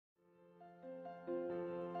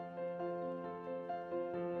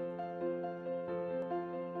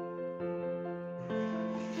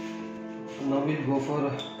Now we'll go for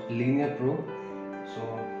linear probe. So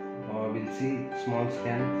we'll see small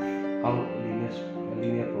scan how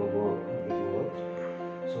linear probe will work.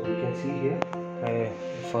 So you can see here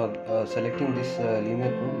for selecting this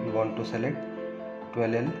linear probe, you want to select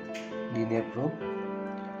 12L linear probe,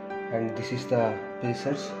 and this is the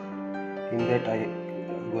presets. In that I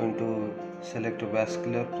am going to select a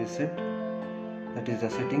vascular preset, that is the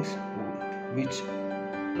settings which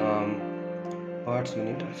parts you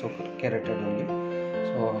need. So for carotid only,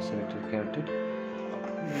 so I selected carotid.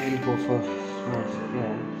 We will go for small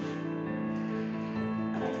scan.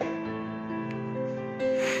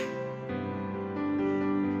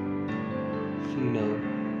 See now,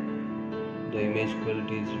 the image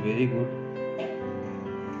quality is very good.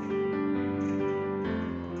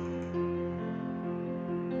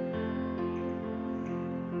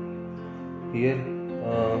 Here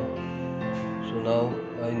so now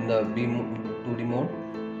in the 2D mode,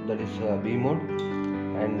 that is B mode,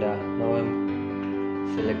 and now I am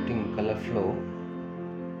selecting color flow.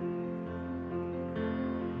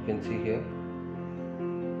 You can see here.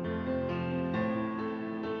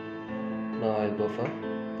 Now I'll go for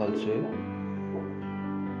pulse wave.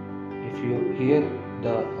 If you hear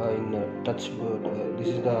the in touch this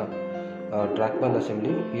is the trackball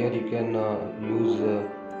assembly. Here you can use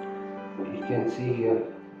you can see here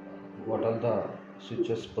what all the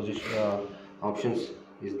switches position options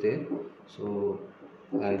is there. So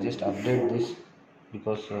I just update this,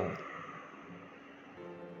 because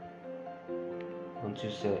once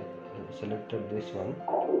you selected this one,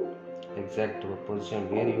 exact position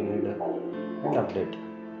where you need and update.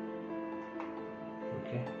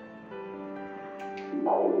 Okay.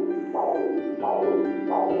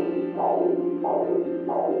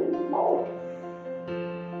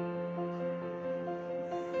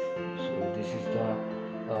 So this is the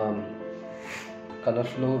color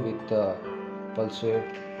flow with pulse wave.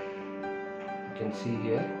 You can see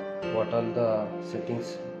here what all the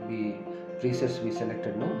settings presets we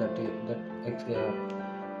selected. No, that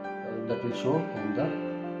will show in the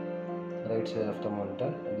right side of the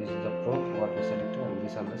monitor. This is the probe what we selected, and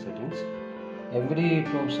these are the settings. Every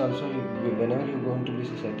probes also, whenever you go into this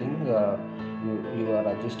setting, you are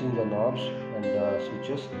adjusting the knobs and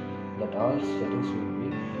switches. That all settings will be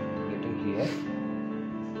getting here.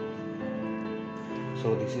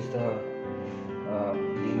 So this is the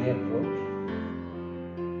linear probe.